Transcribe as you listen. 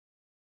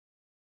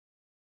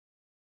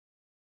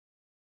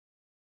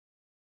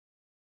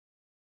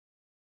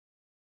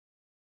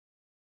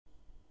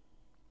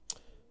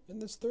In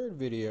this third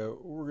video,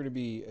 we're going to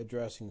be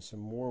addressing some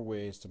more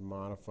ways to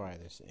modify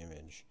this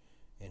image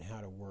and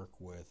how to work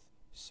with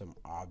some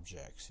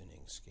objects in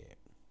Inkscape.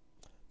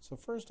 So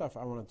first off,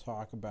 I want to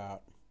talk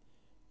about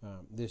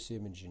this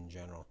image in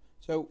general.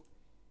 So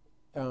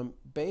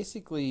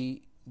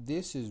basically,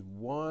 this is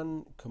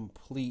one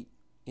complete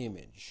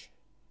image.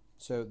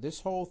 So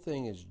this whole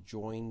thing is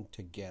joined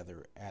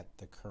together at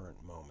the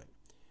current moment.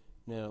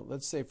 Now,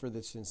 let's say for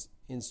this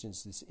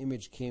instance, this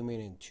image came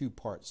in two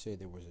parts. Say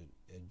there was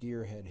a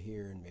deer head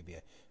here and maybe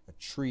a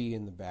tree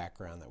in the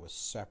background that was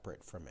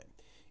separate from it.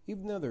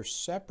 Even though they're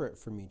separate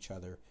from each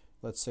other,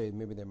 let's say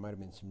maybe there might have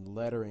been some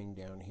lettering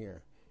down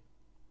here.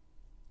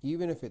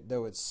 Even if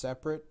though it's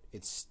separate,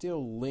 it's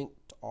still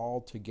linked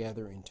all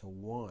together into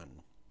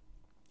one.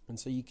 And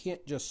so you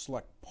can't just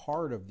select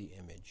part of the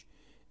image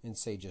and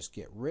say just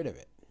get rid of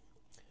it.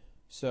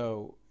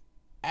 So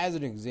as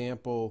an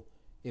example,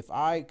 if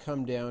I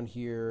come down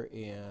here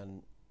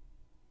and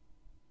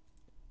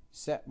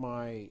set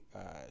my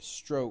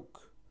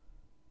stroke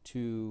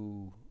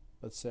to,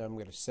 let's say I'm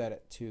going to set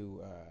it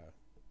to,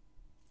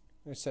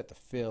 I'm going to set the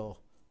fill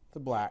to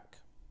black.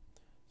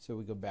 So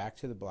we go back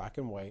to the black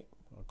and white.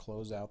 I'll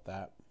close out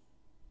that.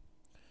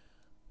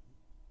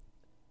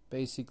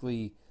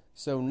 Basically,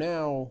 so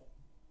now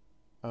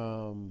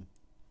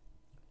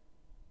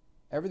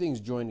everything's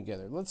joined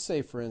together. Let's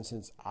say, for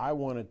instance, I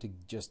wanted to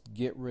just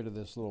get rid of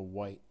this little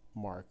white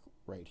mark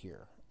right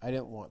here. I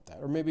didn't want that.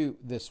 Or maybe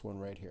this one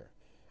right here.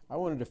 I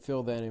wanted to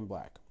fill that in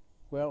black.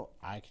 Well,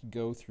 I could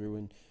go through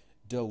and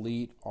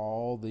delete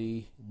all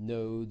the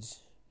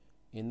nodes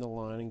in the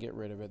line and get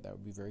rid of it. That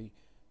would be very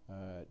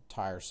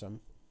tiresome.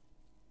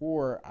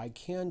 Or I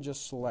can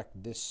just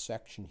select this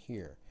section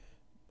here.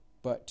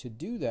 But to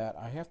do that,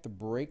 I have to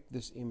break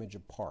this image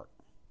apart.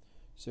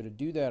 So to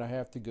do that, I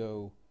have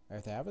to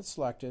have it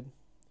selected.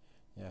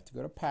 I have to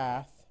go to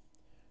Path.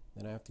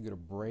 Then I have to go to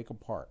Break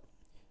Apart.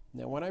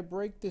 Now when I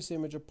break this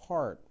image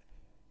apart,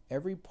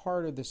 every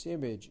part of this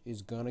image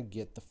is going to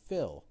get the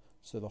fill.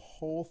 So the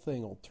whole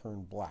thing will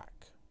turn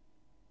black.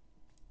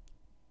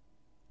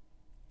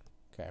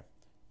 Okay.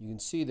 You can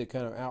see that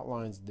kind of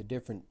outlines the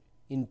different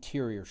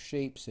interior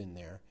shapes in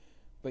there,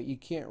 but you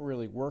can't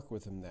really work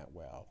with them that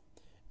well.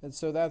 And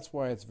so that's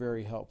why it's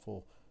very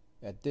helpful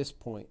at this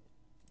point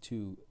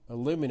to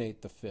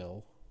eliminate the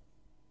fill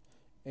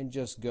and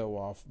just go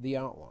off the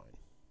outline.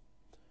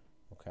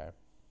 Okay.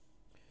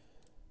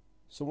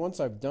 So once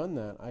I've done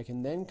that, I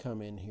can then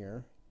come in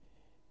here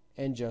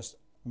and just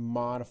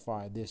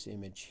modify this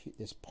image,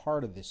 this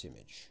part of this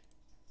image.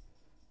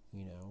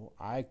 You know,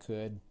 I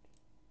could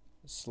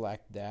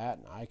select that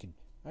and I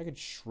could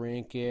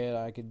shrink it,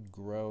 I could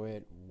grow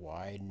it,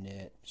 widen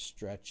it,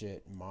 stretch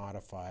it,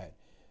 modify it.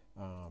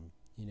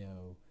 You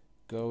know,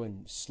 go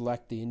and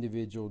select the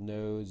individual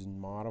nodes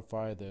and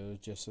modify those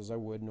just as I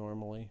would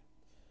normally.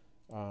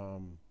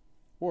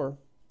 Or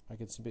I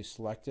could simply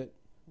select it,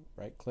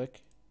 right click,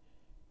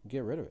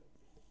 get rid of it.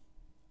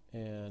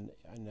 And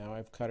now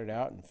I've cut it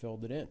out and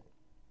filled it in.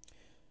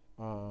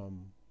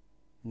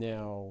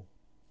 Now,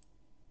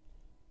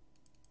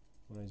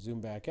 when I zoom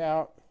back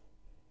out,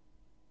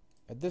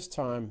 at this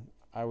time,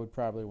 I would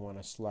probably want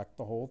to select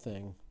the whole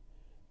thing,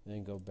 and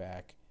then go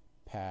back,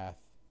 Path,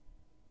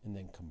 and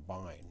then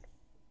Combine,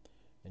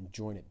 and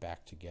join it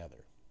back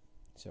together.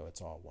 So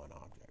it's all one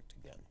object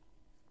again.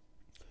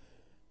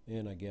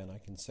 And again, I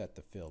can set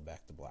the fill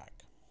back to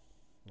black.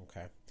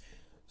 Okay.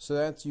 So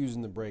that's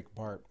using the break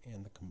apart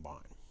and the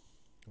combine.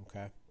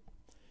 Okay.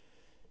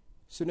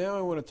 So now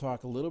I want to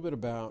talk a little bit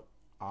about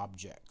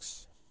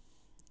objects.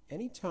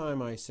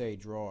 Anytime I say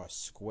draw a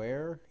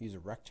square, use a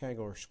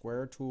rectangle or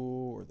square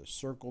tool, or the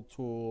circle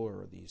tool,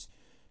 or these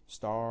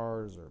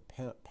stars or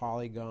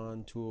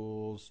polygon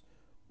tools,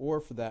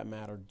 or for that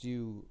matter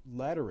do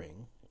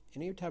lettering,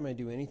 anytime I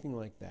do anything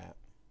like that,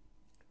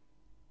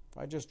 if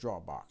I just draw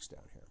a box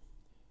down here,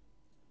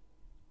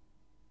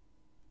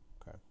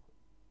 okay,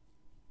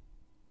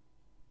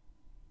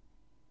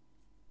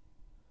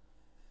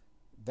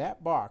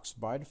 that box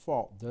by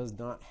default does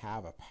not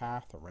have a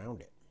path around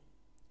it.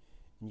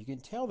 And you can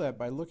tell that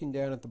by looking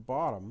down at the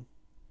bottom,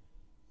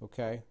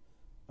 okay,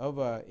 of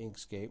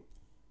Inkscape.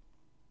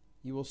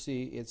 You will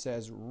see it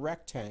says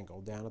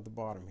rectangle down at the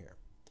bottom here.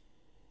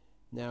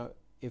 Now,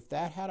 if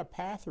that had a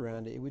path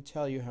around it, it would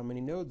tell you how many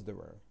nodes there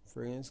were.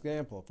 For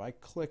example, if I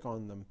click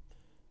on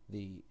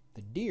the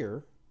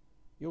deer,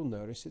 you'll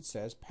notice it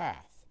says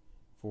path,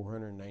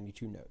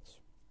 492 nodes.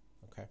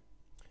 Okay.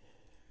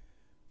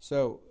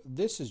 So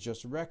this is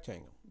just a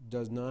rectangle,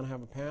 does not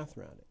have a path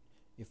around it.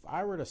 If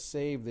I were to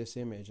save this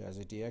image as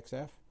a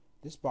DXF,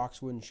 this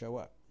box wouldn't show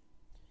up,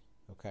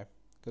 okay,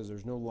 because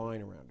there's no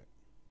line around it.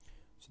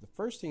 So the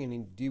first thing I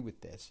need to do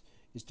with this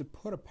is to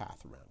put a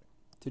path around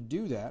it. To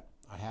do that,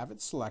 I have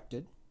it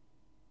selected,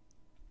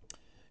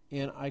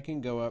 and I can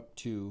go up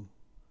to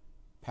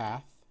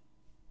Path,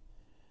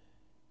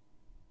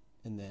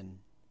 and then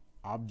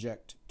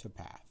Object to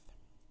Path.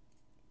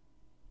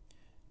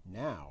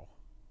 Now,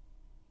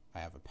 I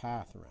have a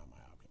path around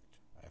my object.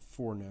 I have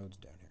 4 nodes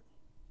down here,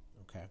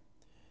 okay.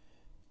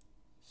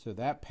 So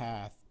that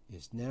path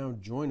is now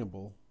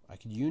joinable. I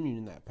could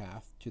union that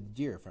path to the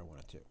deer if I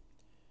wanted to.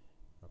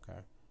 Okay,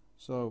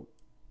 so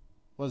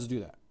let's do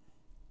that.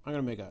 I'm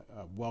going to make a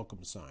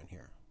welcome sign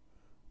here.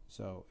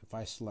 So if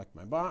I select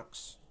my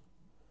box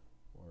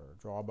or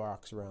draw a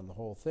box around the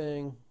whole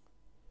thing,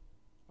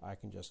 I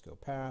can just go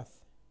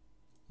path,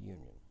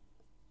 union.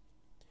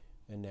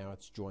 And now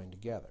it's joined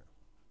together.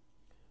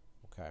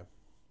 Okay,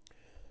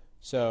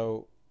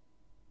 so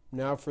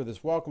now for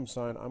this welcome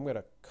sign, I'm going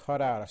to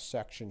cut out a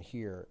section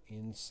here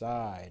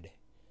inside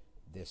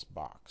this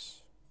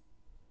box.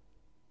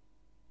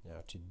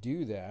 Now to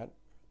do that,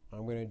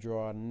 I'm going to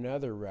draw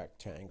another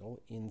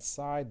rectangle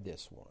inside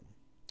this one.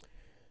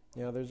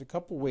 Now there's a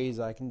couple ways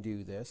I can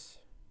do this.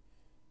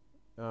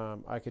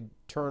 I could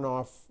turn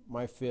off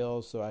my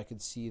fill so I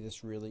could see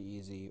this really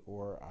easy,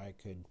 or I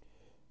could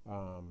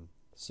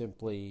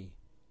simply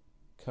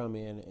come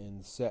in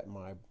and set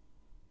my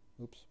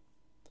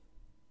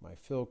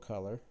fill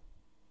color.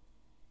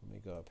 Let me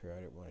go up here.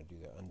 I didn't want to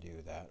do that.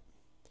 Undo that.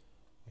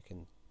 I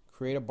can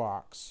create a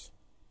box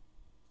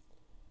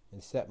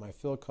and set my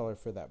fill color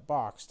for that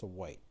box to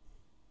white.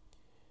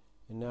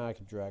 And now I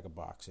can drag a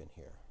box in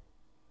here.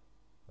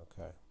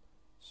 Okay.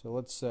 So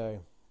let's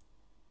say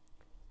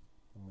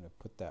I'm going to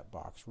put that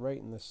box right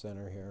in the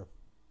center here.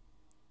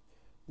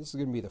 This is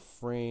going to be the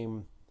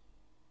frame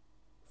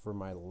for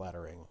my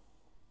lettering.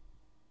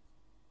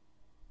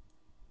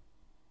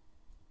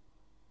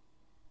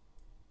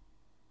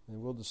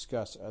 And we'll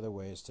discuss other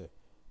ways to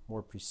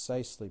more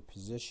precisely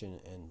position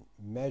and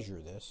measure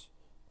this.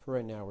 For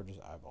right now, we're just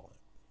eyeballing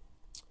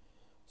it.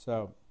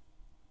 So,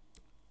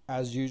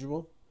 as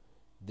usual,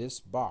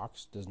 this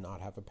box does not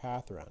have a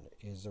path around it.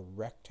 It is a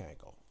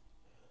rectangle.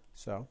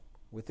 So,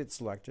 with it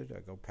selected,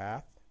 I go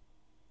path,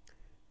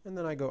 and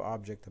then I go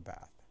object to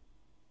path.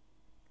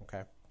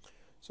 Okay.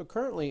 So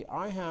currently,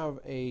 I have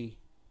a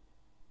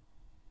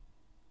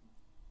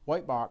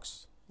white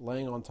box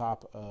laying on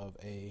top of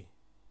a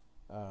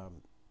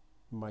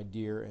my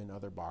deer and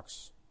other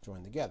box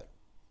joined together.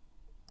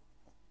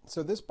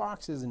 So this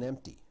box isn't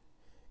empty.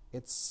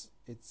 It's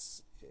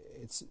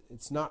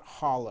not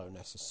hollow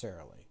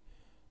necessarily.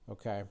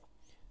 Okay.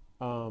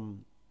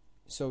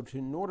 So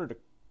in order to,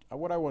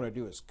 what I want to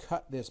do is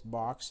cut this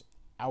box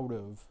out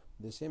of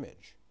this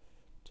image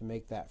to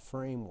make that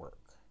frame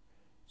work.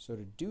 So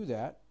to do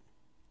that,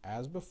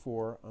 as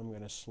before, I'm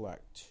going to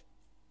select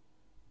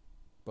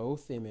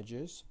both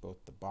images,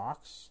 both the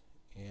box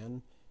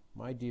and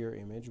my deer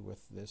image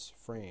with this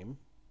frame,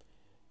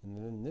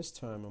 and then this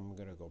time I'm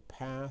going to go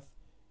path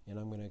and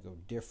I'm going to go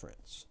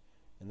difference,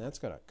 and that's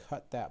going to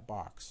cut that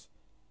box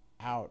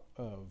out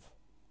of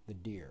the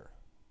deer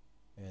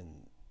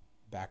and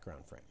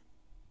background frame.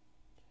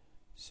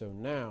 So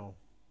now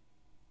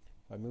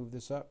if I move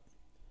this up,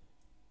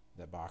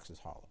 that box is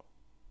hollow.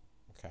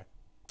 Okay.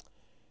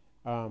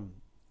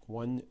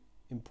 One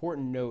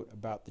important note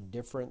about the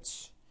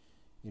difference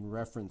in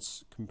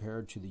reference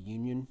compared to the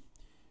union.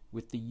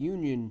 With the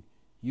union,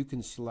 you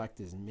can select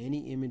as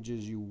many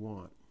images you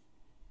want,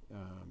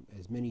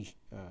 as many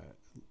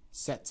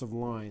sets of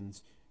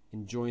lines,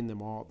 and join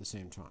them all at the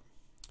same time.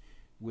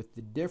 With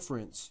the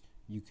difference,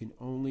 you can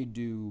only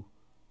do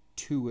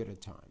 2 at a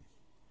time,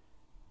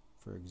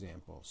 for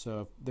example.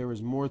 So if there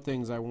was more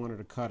things I wanted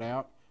to cut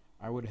out,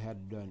 I would have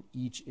had done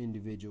each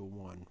individual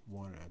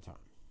one at a time.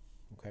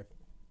 Okay.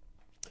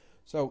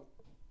 So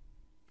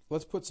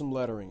let's put some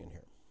lettering in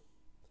here.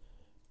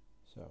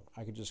 So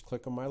I could just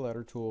click on my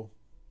letter tool,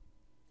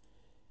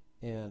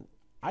 and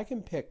I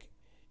can pick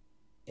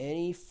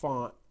any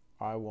font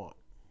I want.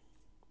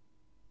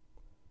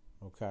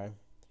 Okay.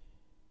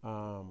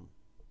 And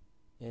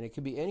it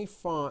could be any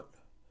font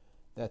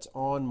that's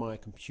on my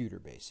computer,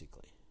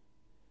 basically.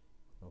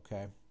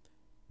 Okay.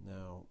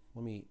 Now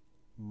let me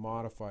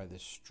modify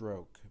this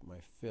stroke,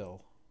 my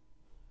fill,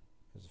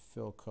 as a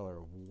fill color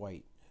of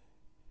white.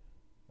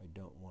 I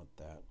don't want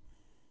that.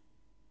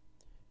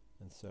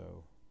 And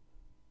so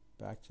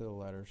back to the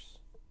letters.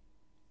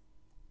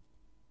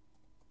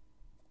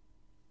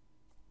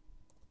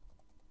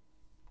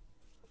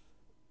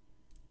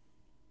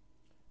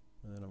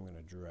 And then I'm going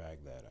to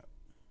drag that up.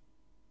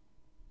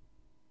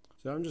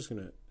 So I'm just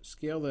going to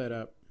scale that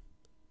up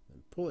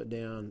and pull it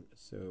down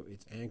so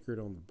it's anchored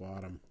on the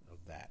bottom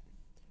of that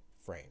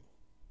frame.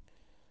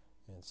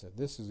 And so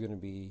this is going to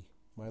be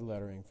my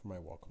lettering for my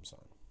welcome sign.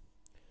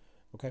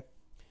 Okay.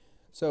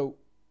 So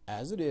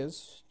as it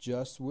is,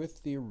 just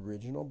with the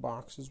original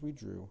boxes we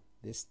drew,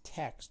 this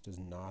text does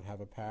not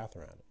have a path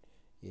around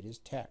it. It is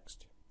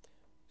text.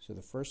 So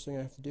the first thing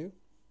I have to do,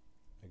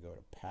 I go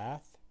to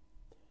path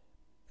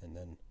and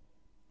then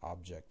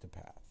object to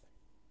path.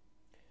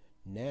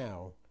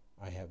 Now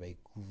I have a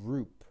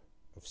group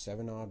of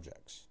 7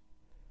 objects.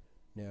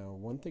 Now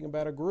one thing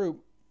about a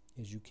group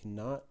is you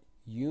cannot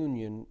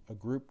union a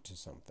group to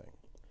something.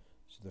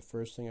 So the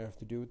first thing I have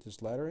to do with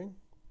this lettering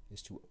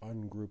is to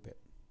ungroup it.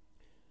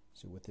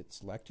 So with it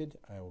selected,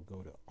 I will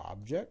go to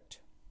Object,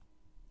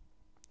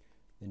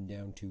 then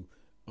down to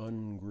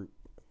Ungroup.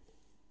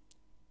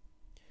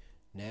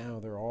 Now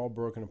they're all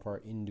broken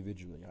apart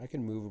individually. I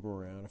can move them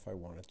around if I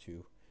wanted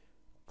to.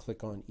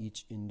 click on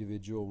each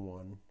individual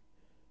one,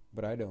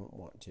 but I don't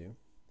want to.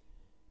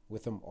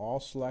 With them all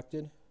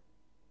selected,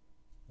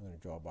 I'm going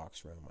to draw a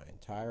box around my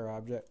entire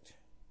object,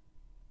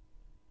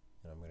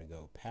 and I'm going to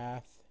go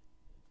Path,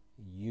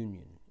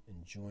 Union,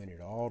 and join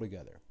it all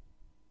together.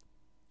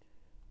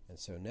 And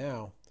so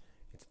now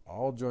it's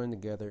all joined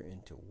together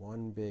into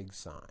one big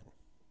sign.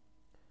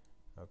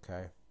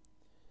 Okay.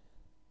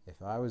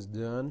 If I was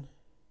done,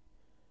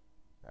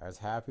 I was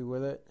happy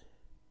with it,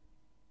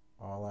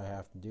 all I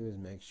have to do is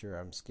make sure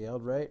I'm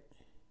scaled right.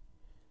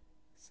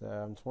 So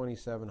I'm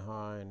 27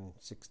 high and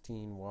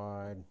 16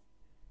 wide.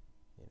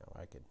 You know,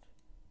 I could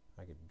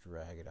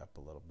drag it up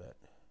a little bit,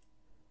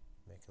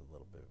 make it a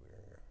little bit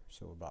bigger.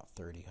 So about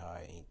 30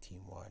 high,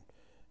 18 wide.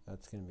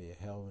 That's going to be a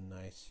hell of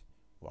a nice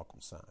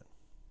welcome sign.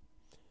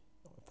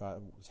 If I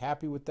was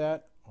happy with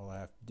that, all I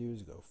have to do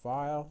is go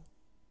File,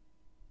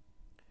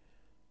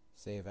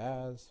 Save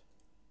As,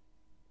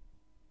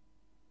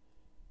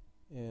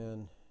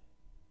 and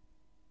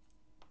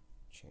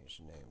change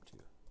the name to,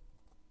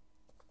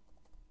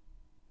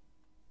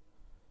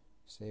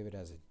 save it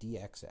as a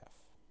DXF.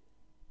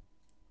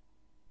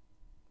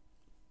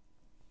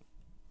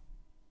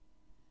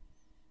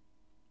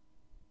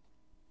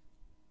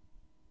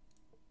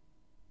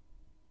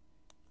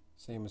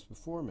 Same as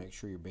before, make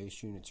sure your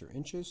base units are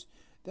inches.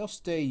 They'll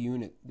stay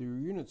the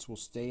units will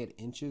stay at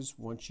inches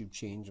once you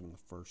change them the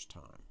first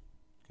time.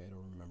 Okay,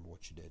 don't remember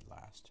what you did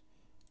last.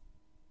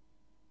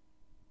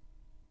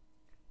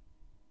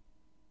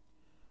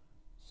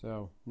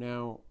 So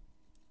now,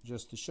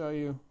 just to show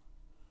you,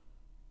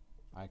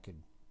 I could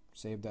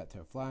save that to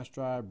a flash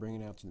drive, bring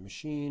it out to the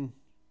machine,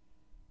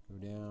 go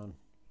down,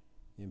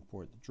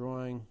 import the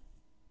drawing.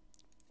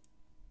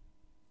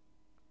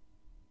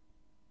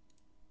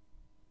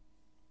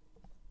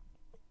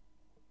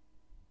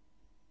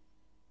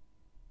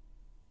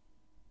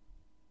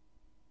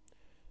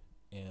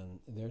 And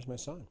there's my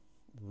sign,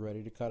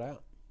 ready to cut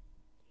out.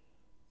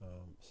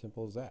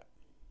 Simple as that.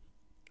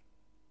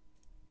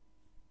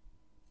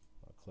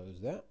 I'll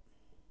close that.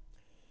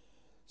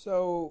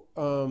 So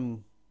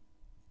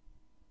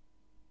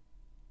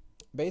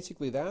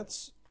basically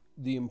that's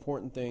the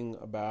important thing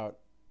about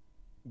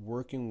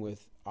working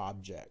with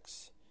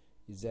objects,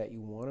 is that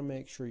you want to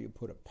make sure you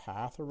put a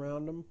path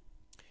around them,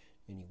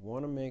 and you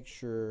want to make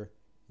sure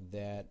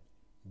that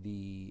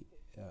the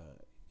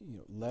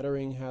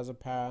lettering has a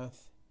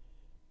path.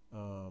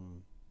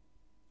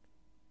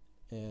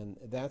 And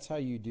that's how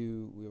you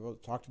do,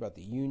 we've talked about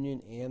the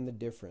union and the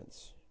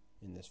difference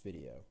in this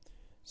video.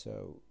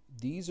 So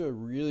these are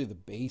really the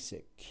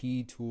basic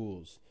key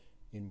tools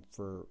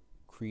for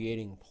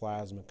creating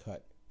plasma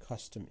cut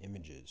custom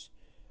images.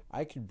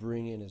 I could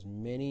bring in as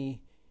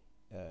many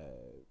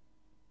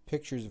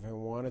pictures if I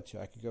wanted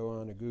to. I could go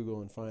on to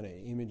Google and find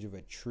an image of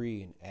a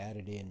tree and add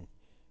it in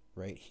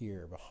right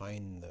here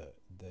behind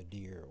the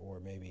deer, or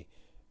maybe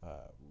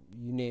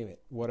you name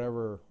it,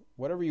 whatever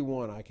you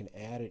want, I can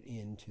add it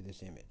into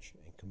this image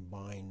and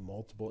combine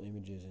multiple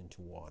images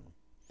into one.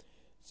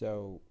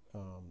 So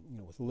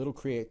with a little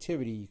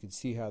creativity, you could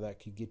see how that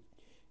could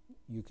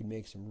you could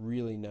make some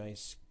really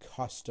nice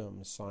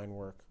custom sign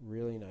work,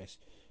 really nice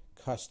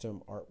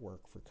custom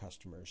artwork for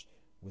customers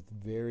with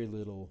very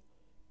little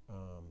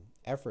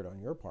effort on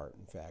your part.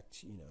 In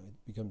fact,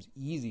 it becomes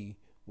easy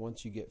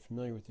once you get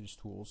familiar with these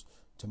tools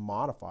to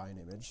modify an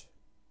image,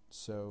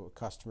 so a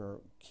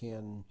customer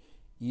can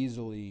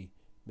easily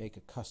make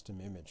a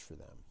custom image for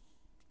them.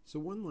 So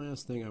one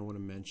last thing I want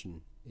to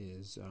mention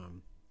is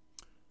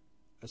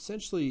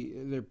essentially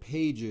they're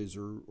pages,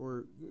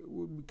 or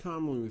would be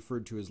commonly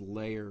referred to as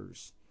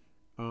layers.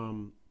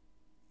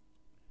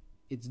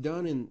 It's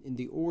done in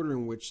the order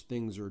in which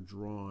things are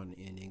drawn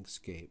in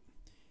Inkscape.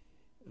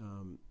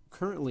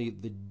 Currently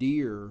the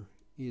deer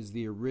is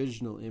the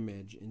original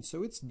image, and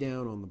so it's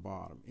down on the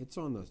bottom. It's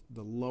on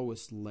the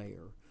lowest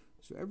layer.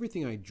 So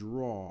everything I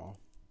draw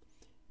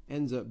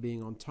ends up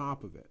being on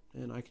top of it,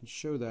 and I can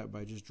show that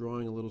by just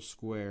drawing a little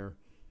square.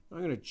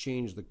 I'm going to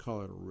change the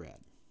color to red.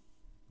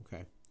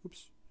 Okay,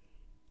 oops,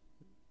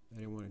 I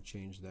didn't want to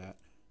change that.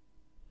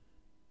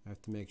 I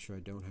have to make sure I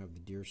don't have the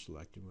deer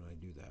selected when I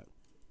do that.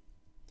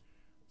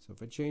 So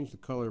if I change the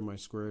color of my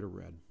square to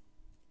red,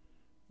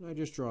 and I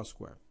just draw a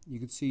square, you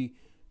can see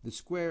the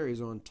square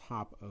is on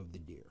top of the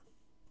deer.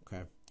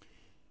 Okay,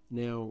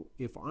 now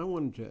if I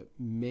wanted to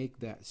make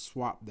that,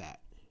 swap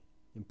that,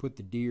 and put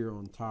the deer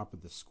on top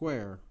of the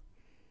square,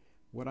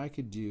 what I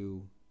could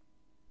do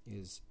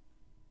is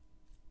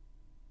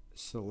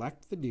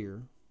select the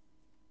deer,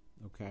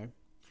 okay,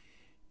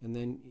 and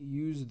then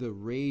use the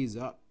raise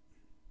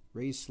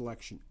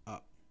selection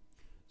up.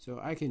 So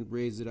I can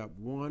raise it up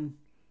one,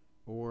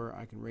 or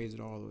I can raise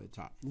it all the way to the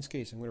top. In this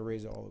case, I'm going to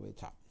raise it all the way to the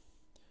top.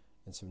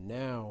 And so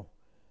now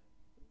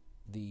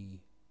the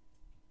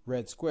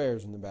red square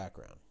is in the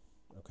background.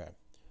 Okay,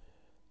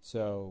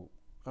 so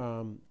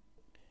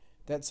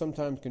that's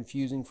sometimes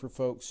confusing for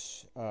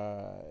folks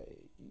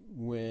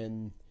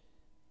when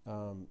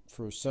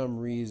for some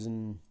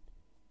reason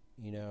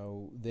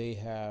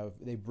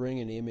they bring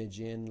an image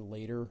in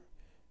later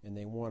and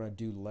they want to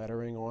do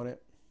lettering on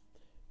it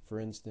for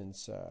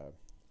instance, let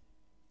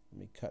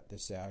me cut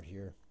this out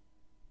here.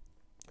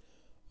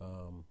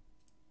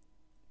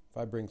 If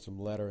I bring some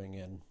lettering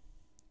in,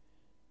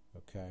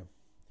 okay,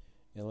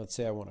 and let's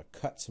say I want to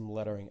cut some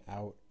lettering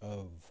out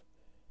of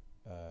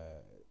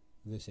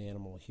this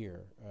animal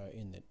here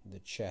in the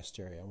chest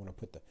area. I want to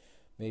put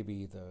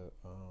maybe the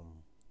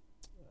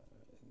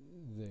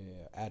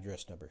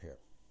address number here.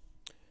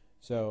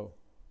 So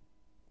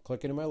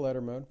click into my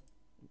letter mode,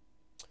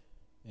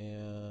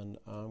 and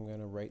I'm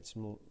going to write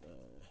some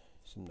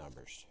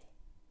numbers.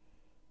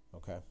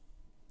 Okay.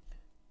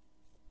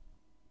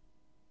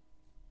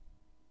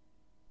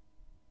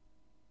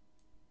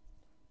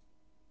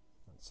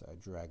 So I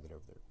dragged it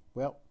over there.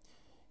 Well,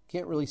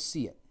 can't really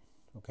see it.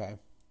 Okay.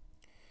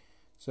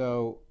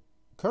 So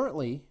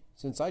currently,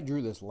 since I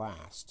drew this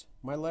last,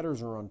 my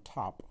letters are on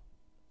top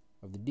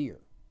of the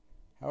deer.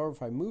 However,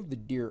 if I move the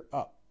deer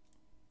up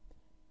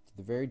to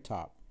the very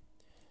top,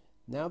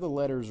 now the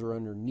letters are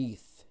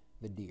underneath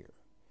the deer.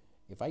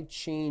 If I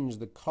change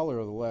the color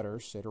of the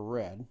letters, say to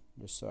red,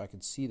 just so I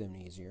could see them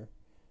easier,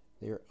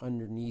 they are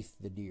underneath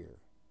the deer.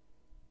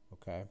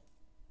 Okay.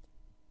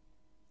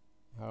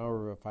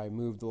 However, if I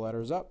move the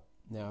letters up,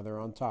 now they're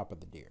on top of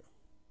the deer.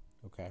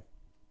 Okay.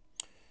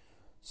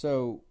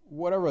 So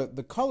whatever,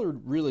 the color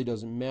really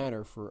doesn't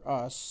matter for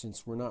us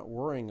since we're not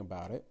worrying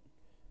about it.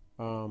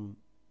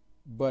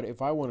 But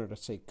if I wanted to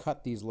say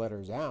cut these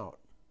letters out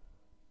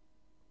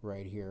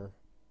right here,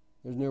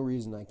 there's no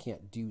reason I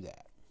can't do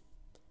that.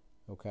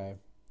 Okay.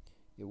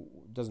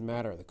 It doesn't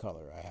matter the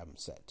color I have them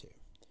set to.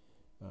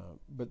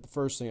 But the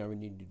first thing I would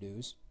need to do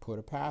is put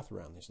a path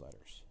around these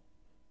letters.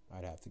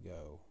 I'd have to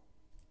go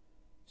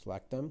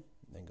select them,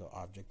 then go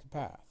Object to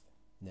Path.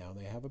 Now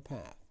they have a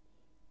path.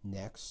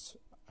 Next,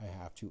 I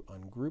have to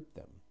ungroup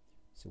them.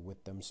 So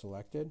with them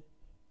selected,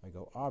 I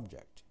go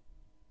Object,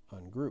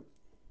 Ungroup.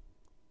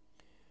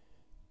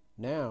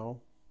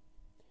 Now,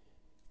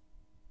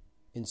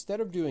 instead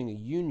of doing a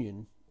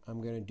union,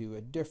 I'm going to do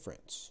a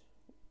difference.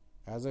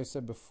 As I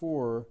said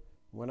before,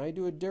 when I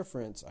do a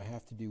difference, I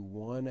have to do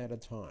one at a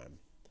time.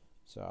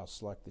 So I'll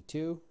select the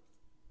two,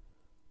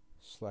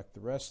 select the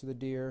rest of the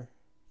deer,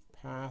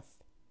 path,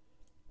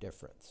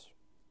 difference.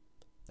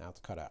 Now it's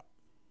cut out.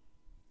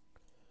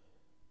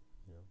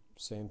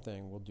 Same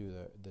thing, we'll do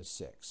the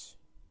 6.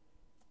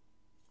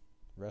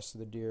 Rest of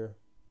the deer,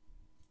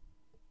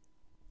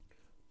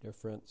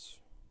 difference,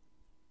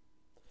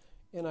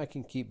 and I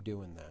can keep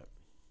doing that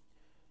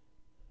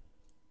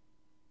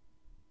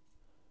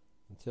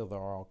until they're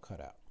all cut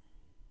out.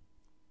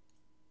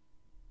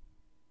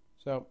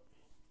 So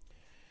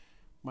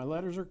my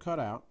letters are cut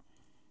out.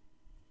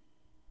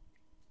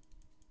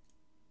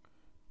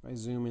 If I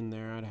zoom in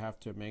there, I'd have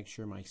to make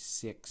sure my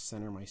 6,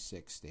 center my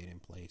 6 stayed in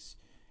place,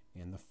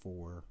 and the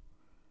 4.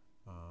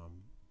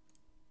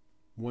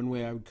 One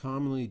way I would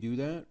commonly do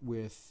that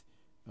with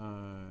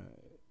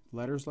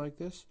letters like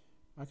this,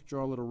 I could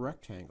draw a little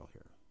rectangle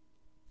here.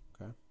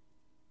 Okay,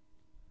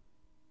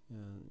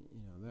 and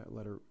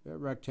that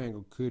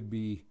rectangle could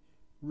be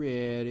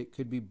red, it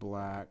could be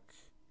black.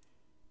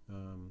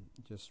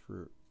 Just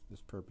for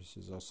this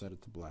purposes, I'll set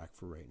it to black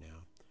for right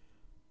now.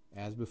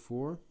 As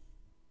before,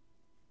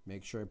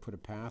 make sure I put a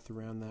path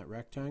around that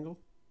rectangle.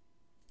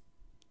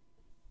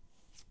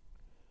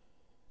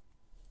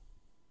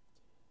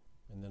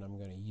 And then I'm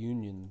going to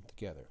union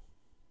together.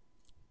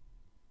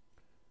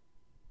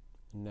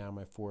 And now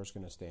my 4 is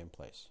going to stay in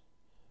place.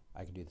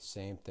 I can do the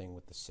same thing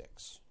with the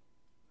 6.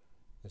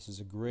 This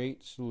is a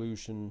great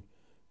solution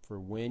for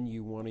when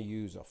you want to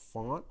use a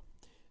font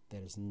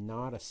that is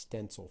not a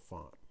stencil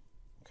font.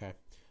 Okay,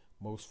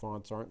 most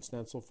fonts aren't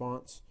stencil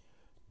fonts,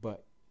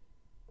 but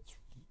it's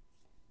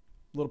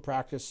a little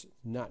practice,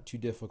 not too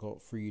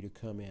difficult for you to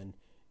come in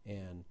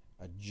and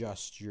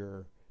adjust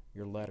your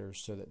letters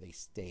so that they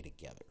stay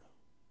together.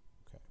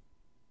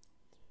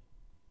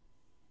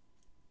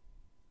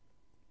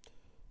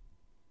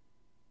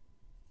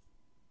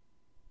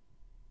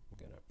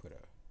 Put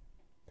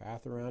a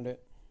path around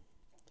it,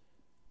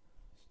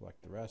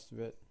 select the rest of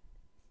it,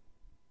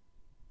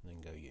 and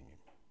then go union.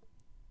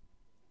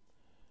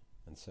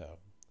 And so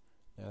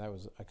now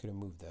I could have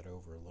moved that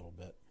over a little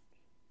bit.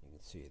 You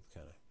can see it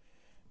kind of,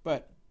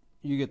 but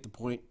you get the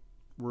point.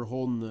 We're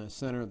holding the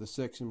center of the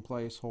 6 in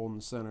place, holding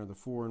the center of the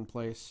 4 in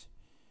place.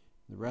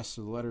 The rest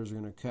of the letters are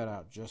going to cut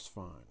out just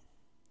fine.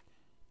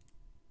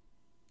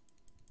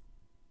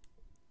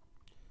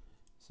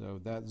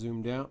 So that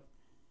zoomed out.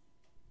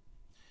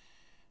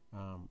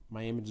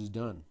 My image is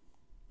done,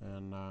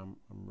 and I'm,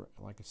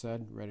 like I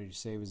said, ready to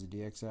save as a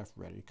DXF,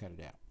 ready to cut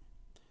it out.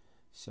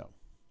 So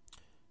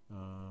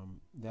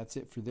that's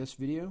it for this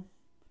video.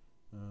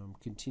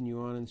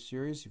 Continue on in the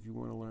series if you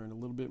want to learn a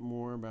little bit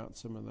more about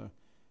some of the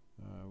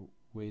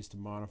ways to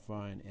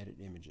modify and edit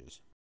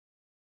images.